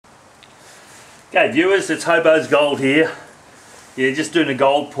Okay viewers, it's Hobo's Gold here. Yeah, just doing a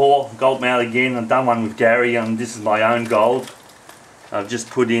gold pour, gold mount again. I've done one with Gary and this is my own gold. I've just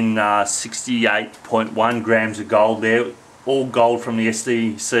put in 68.1 grams of gold there. All gold from the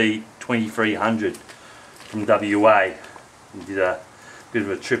SDC 2300 from WA. We did a bit of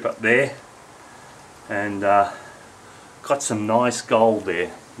a trip up there and got some nice gold there.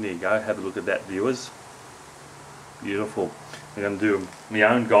 There you go, have a look at that viewers. Beautiful. I'm going to do my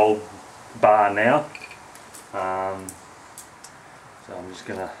own gold bar now. So I'm just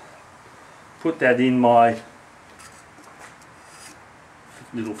going to put that in my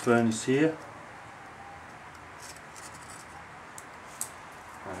little furnace here.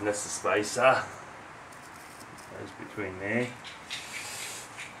 And that's the spacer. Goes between there.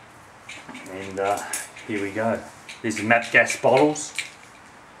 And here we go. These are MAP gas bottles.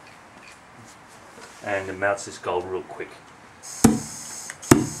 And it melts this gold real quick.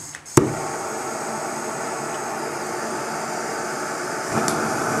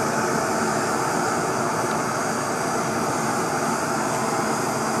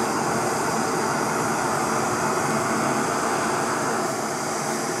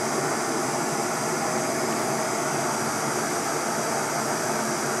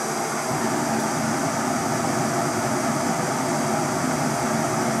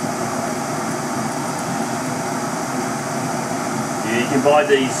 You can buy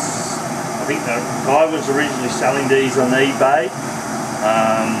these, I think the guy was originally selling these on eBay.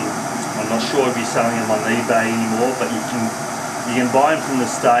 I'm not sure if he's selling them on eBay anymore, but you can buy them from the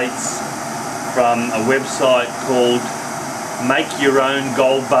States from a website called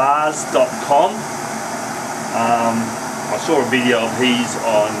makeyourowngoldbars.com. I saw a video of his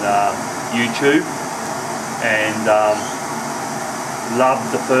on YouTube and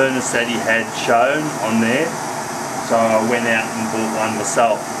loved the furnace that he had shown on there. So I went out and bought one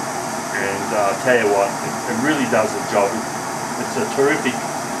myself, and I'll tell you what, it really does the job. It's a terrific,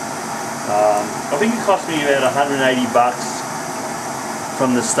 I think it cost me about 180 bucks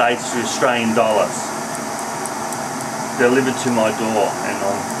from the States to Australian dollars, delivered to my door, and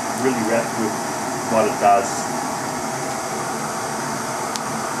I'm really wrapped with what it does.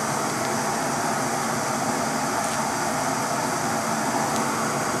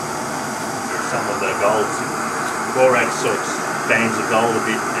 Some of the gold borax sort of bands the gold a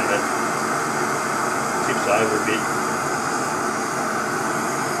bit and it tips over a bit.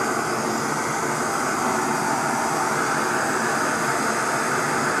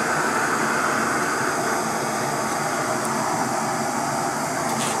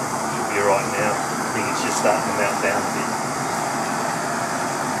 Should be alright now. I think it's just starting to melt down a bit.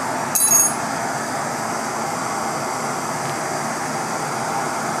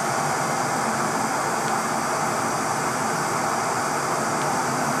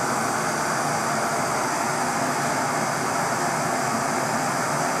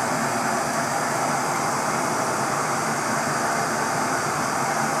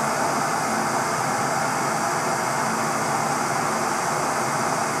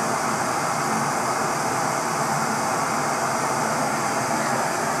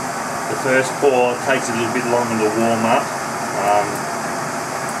 The first pour takes a little bit longer to warm up.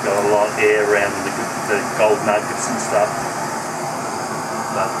 Got a lot of air around the gold nuggets and stuff,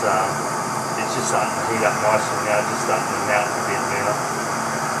 but it's just starting to heat up nicely now, just starting to melt a bit now.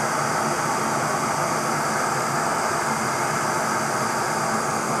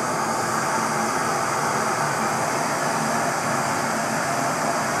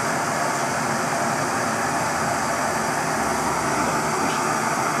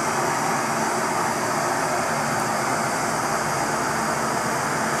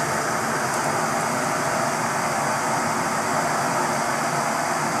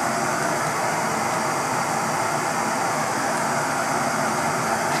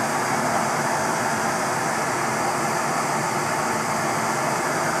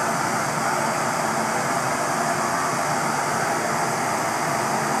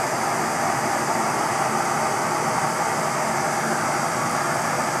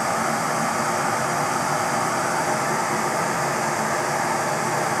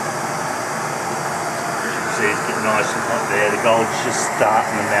 It's getting nice and hot there. The gold's just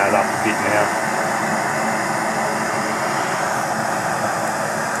starting to melt up a bit now.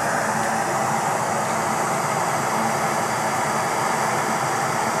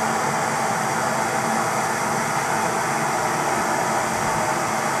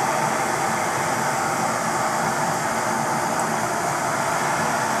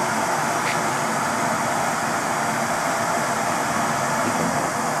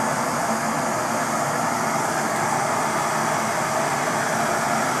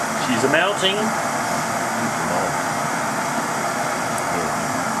 She's melting.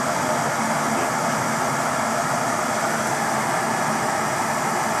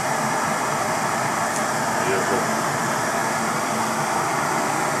 Beautiful.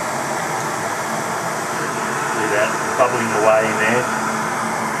 See that bubbling away in there.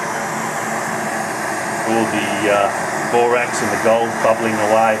 All the borax and the gold bubbling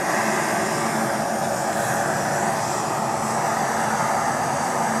away.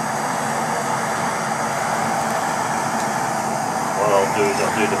 What I'll do is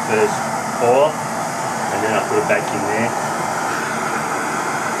I'll do the first pour and then I'll put it back in there.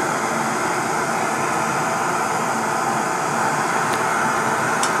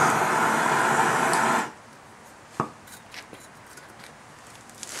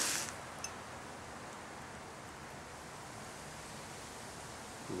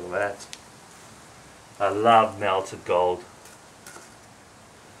 Look at that. I love melted gold.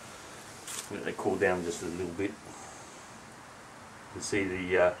 Let it cool down just a little bit. You can see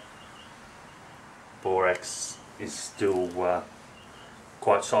the borax is still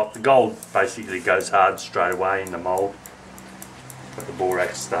quite soft. The gold basically goes hard straight away in the mould, but the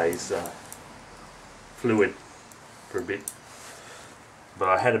borax stays fluid for a bit. But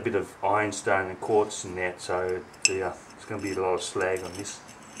I had a bit of ironstone and quartz in there, so there's going to be a lot of slag on this.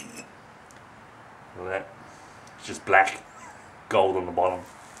 Look at that. It's just black gold on the bottom.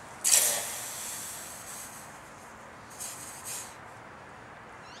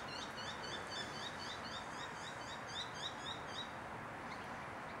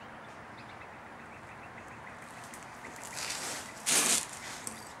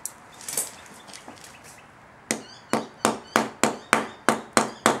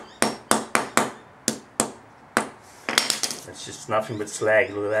 It's just nothing but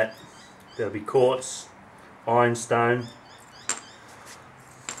slag, look at that. There'll be quartz, ironstone. You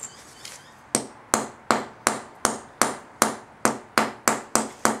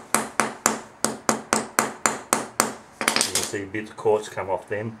can see a bit of quartz come off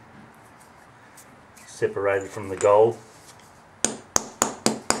them, separated from the gold.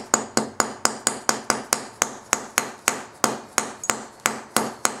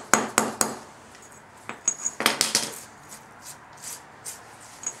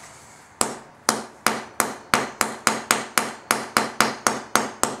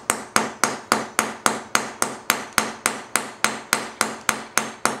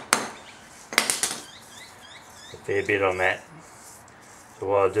 A fair bit on that. So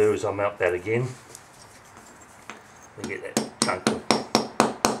what I'll do is I'll melt that again and get that chunk of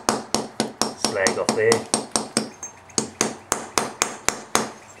slag off there.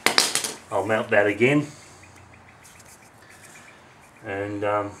 I'll melt that again and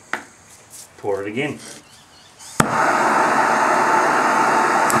pour it again.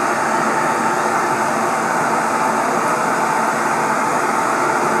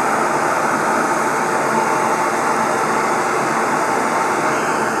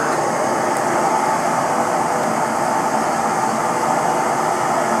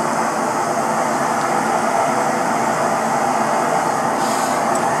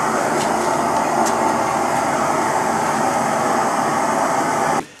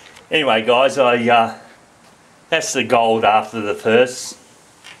 Anyway guys, that's the gold after the first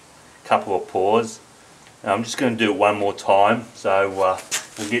couple of pours. I'm just going to do it one more time, so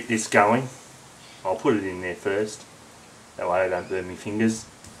we'll get this going. I'll put it in there first, that way I don't burn my fingers.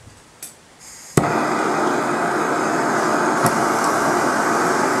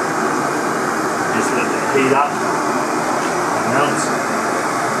 Just let it heat up and melt.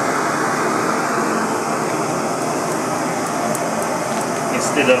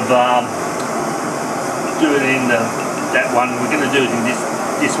 Instead of doing it in that one, we're going to do it in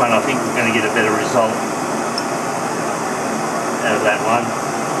this one. I think we're going to get a better result out of that one.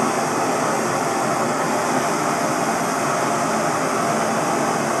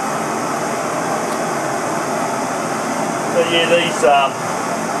 So yeah,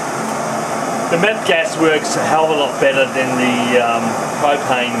 the meth gas works a hell of a lot better than the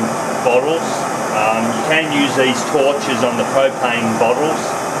propane bottles. You can use these torches on the propane bottles,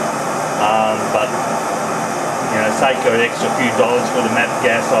 but you know, take an extra few dollars for the meth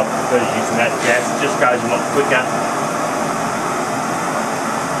gas. I prefer to use meth gas, it just goes a lot quicker.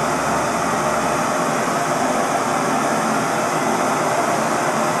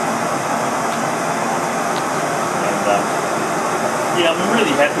 And yeah, I'm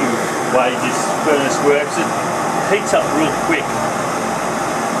really happy with the way this furnace works. It heats up real quick.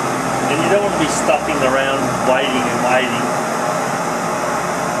 And you don't want to be stuffing around waiting and waiting.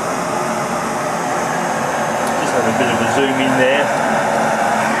 Just have a bit of a zoom in there.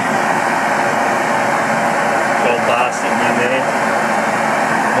 there.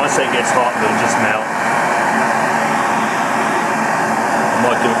 Once that gets hot, it'll just melt. I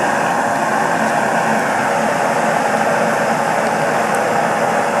might do it.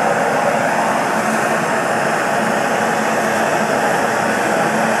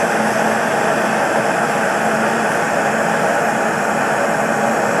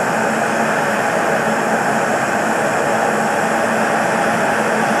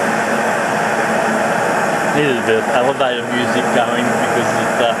 Needed a bit of elevator music going because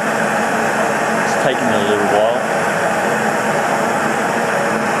it's taking a little while.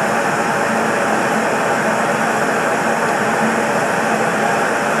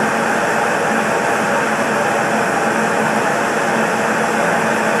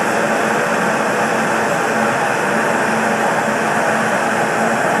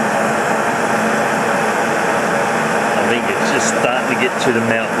 I think it's just starting to get to the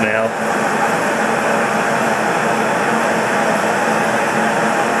melt now.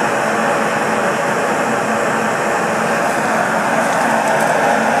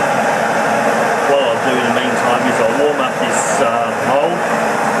 I'll warm up this mould.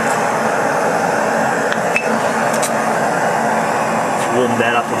 Warm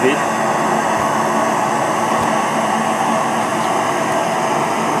that up a bit.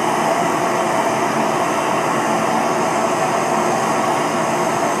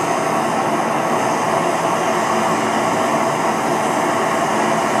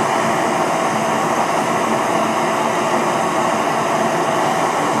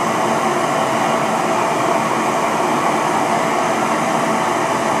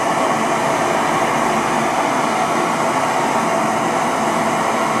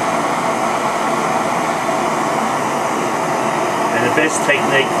 The best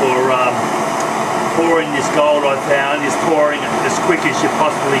technique for pouring this gold, I found, is pouring it as quick as you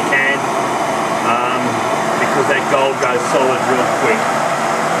possibly can, because that gold goes solid real quick.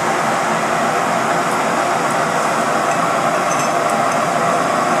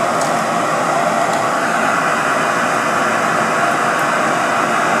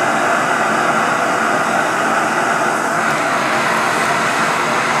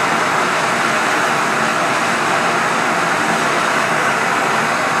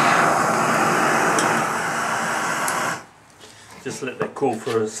 Just let that cool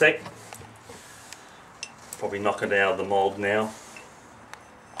for a sec. Probably knock it out of the mould now.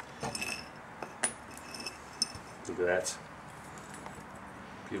 Look at that.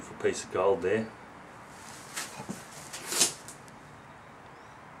 Beautiful piece of gold there.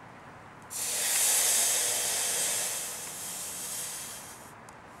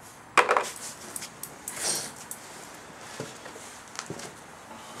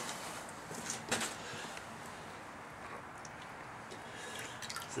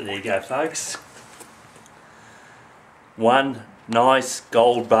 So there you go, folks. One nice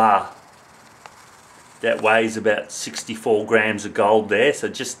gold bar that weighs about 64 grams of gold there, so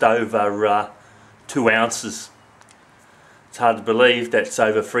just over 2 ounces. It's hard to believe that's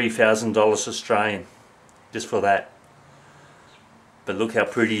over $3,000 Australian just for that. But look how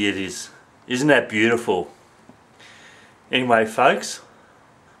pretty it is. Isn't that beautiful? Anyway, folks,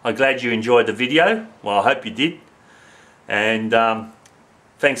 I'm glad you enjoyed the video. Well, I hope you did. And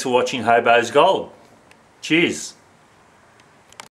thanks for watching Hobo's Gold. Cheers.